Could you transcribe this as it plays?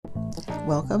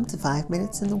Welcome to 5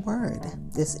 Minutes in the Word.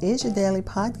 This is your daily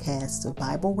podcast of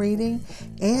Bible reading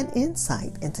and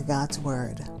insight into God's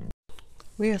Word.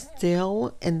 We are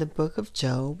still in the book of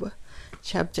Job,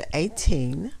 chapter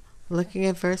 18, looking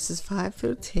at verses 5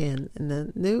 through 10 in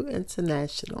the New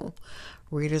International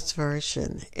Reader's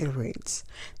Version. It reads,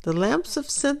 "The lamps of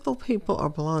sinful people are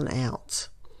blown out.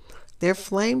 Their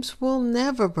flames will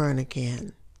never burn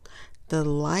again. The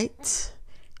lights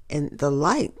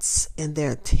in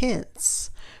their tents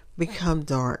become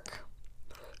dark.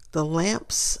 The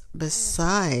lamps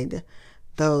beside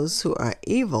those who are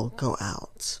evil go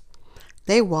out.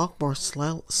 They walk more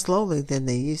slowly than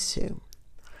they used to.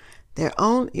 Their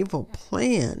own evil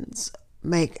plans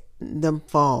make them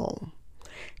fall.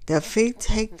 Their feet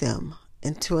take them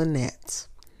into a net.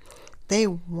 They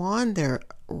wander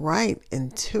right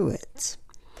into it.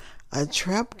 A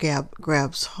trap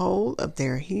grabs hold of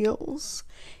their heels.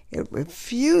 It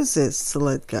refuses to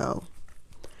let go.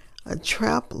 A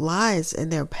trap lies in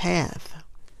their path.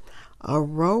 A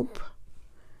rope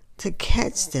to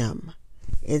catch them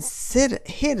is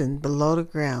hidden below the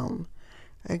ground."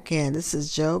 Again, this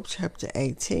is Job chapter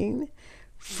 18,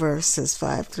 verses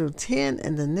 5 through 10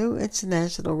 in the New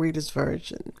International Reader's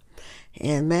Version.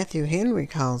 And Matthew Henry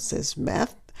calls this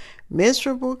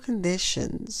miserable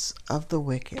conditions of the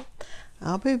wicked.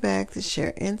 I'll be back to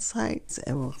share insights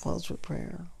and we'll close with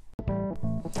prayer.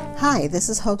 Hi, this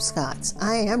is Hope Scott.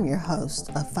 I am your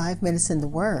host of 5 Minutes in the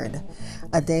Word,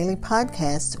 a daily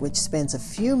podcast which spends a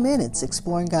few minutes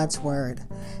exploring God's Word.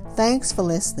 Thanks for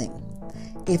listening.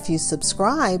 If you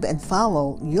subscribe and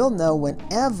follow, you'll know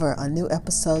whenever a new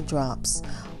episode drops.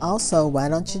 Also, why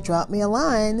don't you drop me a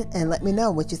line and let me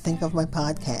know what you think of my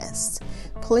podcast?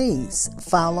 Please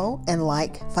follow and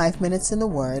like 5 Minutes in the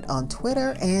Word on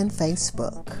Twitter and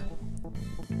Facebook.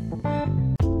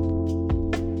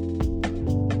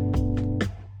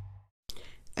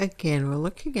 Again, we're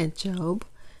looking at Job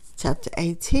chapter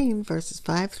 18, verses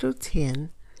 5 through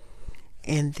 10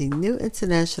 in the New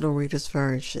International Reader's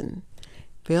Version.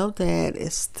 Bildad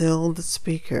is still the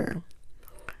speaker.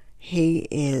 He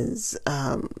is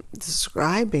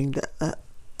describing the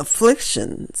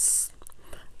afflictions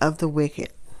of the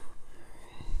wicked.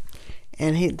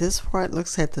 And this part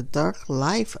looks at the dark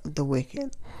life of the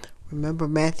wicked. Remember,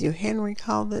 Matthew Henry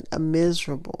called it a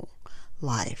miserable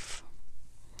life.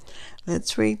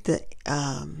 Let's read the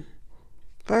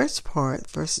first part,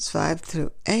 verses 5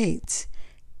 through 8,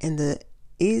 in the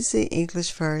Easy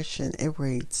English Version. It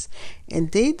reads,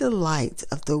 "Indeed, the light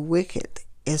of the wicked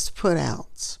is put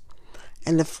out,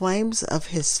 and the flames of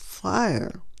his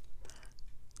fire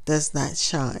does not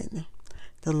shine.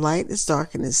 The light is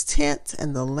dark in his tent,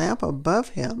 and the lamp above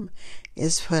him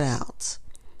is put out.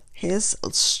 His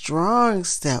strong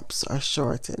steps are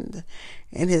shortened,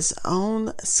 and his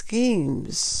own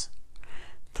schemes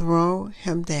throw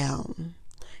him down."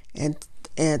 And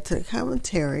to the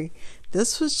commentary,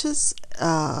 this was just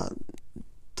the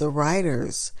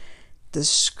writer's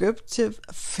descriptive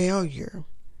failure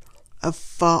of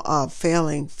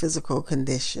failing physical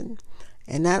condition.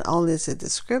 And not only is it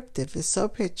descriptive, it's so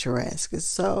picturesque, it's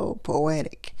so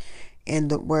poetic in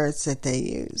the words that they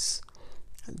use.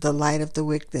 The light of the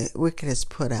wicked is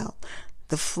put out.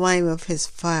 The flame of his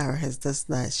fire does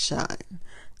not shine.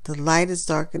 The light is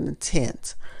dark in the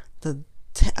tent. The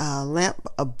lamp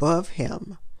above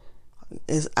him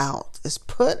is out. It's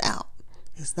put out.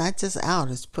 It's not just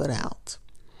out, it's put out.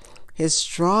 His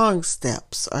strong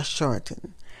steps are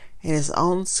shortened, and his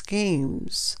own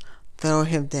schemes throw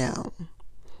him down.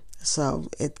 So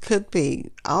it could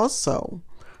be also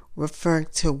referring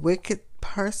to wicked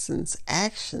person's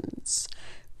actions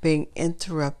being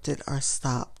interrupted or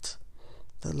stopped.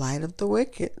 The light of the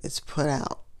wicked is put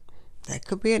out. That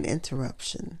could be an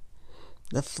interruption.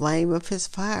 The flame of his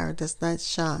fire does not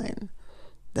shine.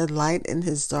 The light in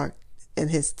his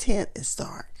tent is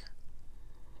dark.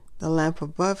 The lamp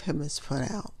above him is put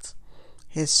out.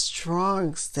 His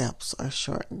strong steps are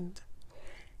shortened.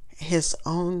 His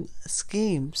own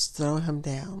schemes throw him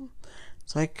down.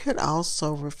 So it could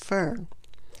also refer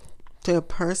to a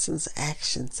person's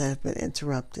actions that have been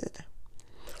interrupted.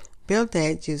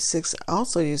 Bildad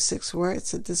also used six words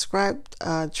to describe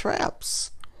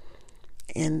traps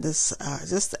in this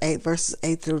just verses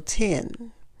 8 through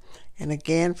 10. And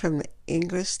again from the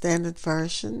English Standard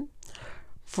Version,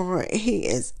 "For he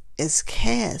is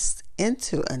cast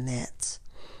into a net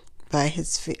by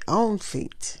his own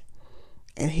feet,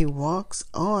 and he walks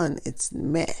on its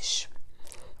mesh.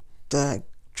 The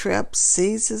trap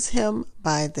seizes him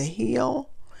by the heel.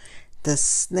 The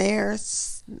snare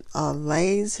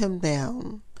lays him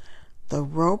down. A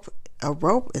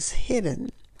rope is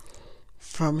hidden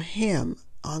from him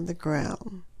on the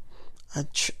ground. A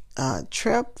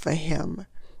trap for him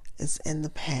is in the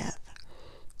path.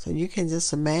 So you can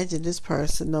just imagine this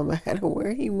person, no matter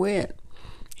where he went,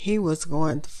 he was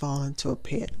going to fall into a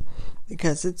pit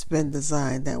because it's been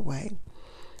designed that way.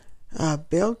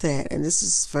 Bildad, and this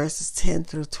is verses 10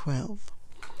 through 12.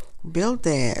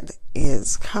 Bildad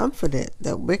is confident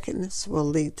that wickedness will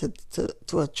lead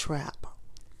to a trap.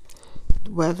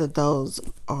 Whether those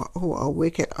who are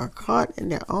wicked are caught in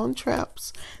their own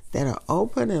traps that are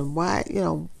open and wide,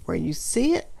 where you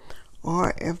see it,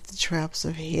 or if the traps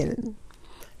are hidden.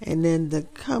 And then the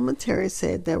commentary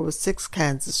said there were 6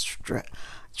 kinds of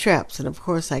traps, and of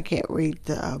course I can't read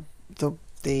the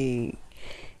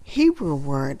Hebrew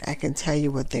word. I can tell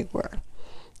you what they were.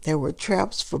 There were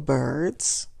traps for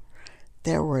birds.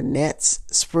 There were nets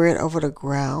spread over the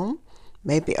ground,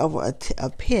 maybe over a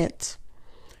pit.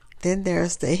 Then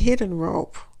there's the hidden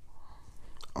rope,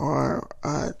 or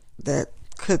that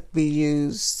could be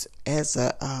used as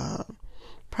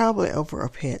probably over a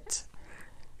pit.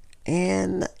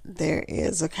 And there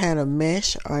is a kind of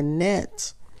mesh or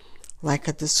net, like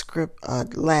a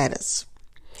lattice.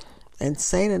 And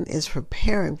Satan is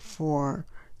preparing for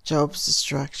Job's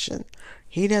destruction.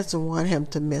 He doesn't want him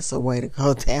to miss a way to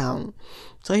go down.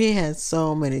 So he has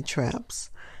so many traps.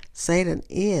 Satan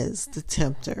is the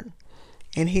tempter,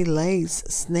 and he lays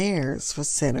snares for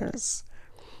sinners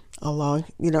along,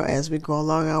 as we go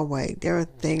along our way. There are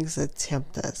things that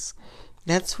tempt us.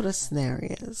 That's what a snare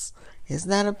is. It's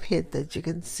not a pit that you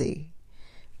can see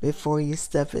before you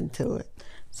step into it.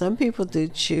 Some people do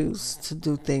choose to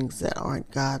do things that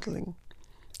aren't godly,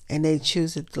 and they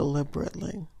choose it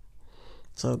deliberately.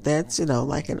 So that's,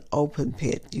 like an open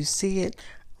pit. You see it,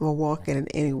 I'm going to walk in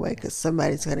it anyway because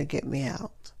somebody's going to get me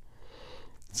out.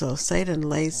 So Satan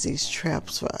lays these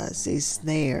traps for us, these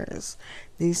snares,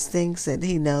 these things that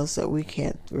he knows that we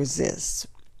can't resist.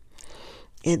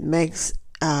 It makes,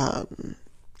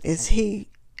 if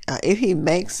he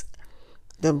makes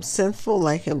them sinful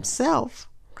like himself,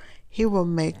 he will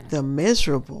make them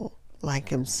miserable like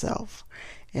himself.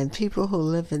 And people who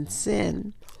live in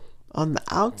sin, on the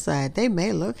outside, they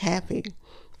may look happy.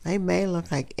 They may look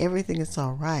like everything is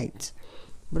all right.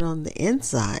 But on the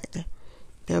inside,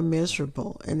 they're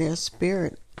miserable. And their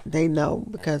spirit, they know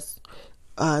because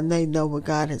they know what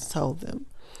God has told them.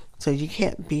 So you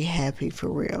can't be happy for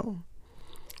real.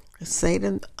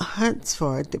 Satan hunts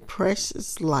for the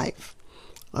precious life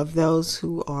of those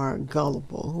who are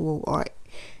gullible, who are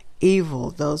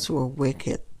evil, those who are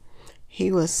wicked.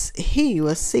 He was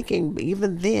seeking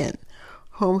even then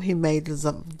whom he may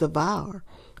devour,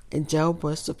 and Job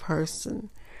was the person.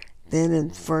 Then in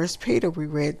 1 Peter we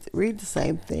read the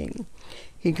same thing.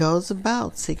 He goes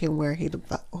about seeking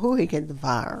who he can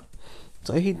devour.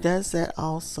 So he does that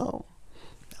also.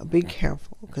 Be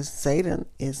careful, because Satan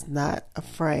is not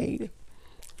afraid.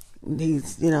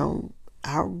 He's,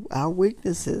 our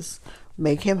weaknesses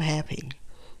make him happy.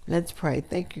 Let's pray.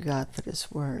 Thank you, God, for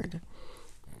this word.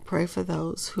 Pray for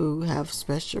those who have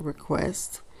special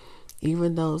requests,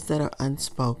 even those that are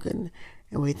unspoken.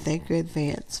 And we thank you in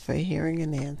advance for hearing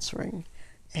and answering.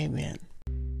 Amen.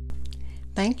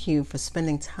 Thank you for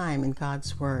spending time in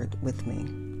God's Word with me.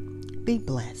 Be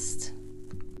blessed.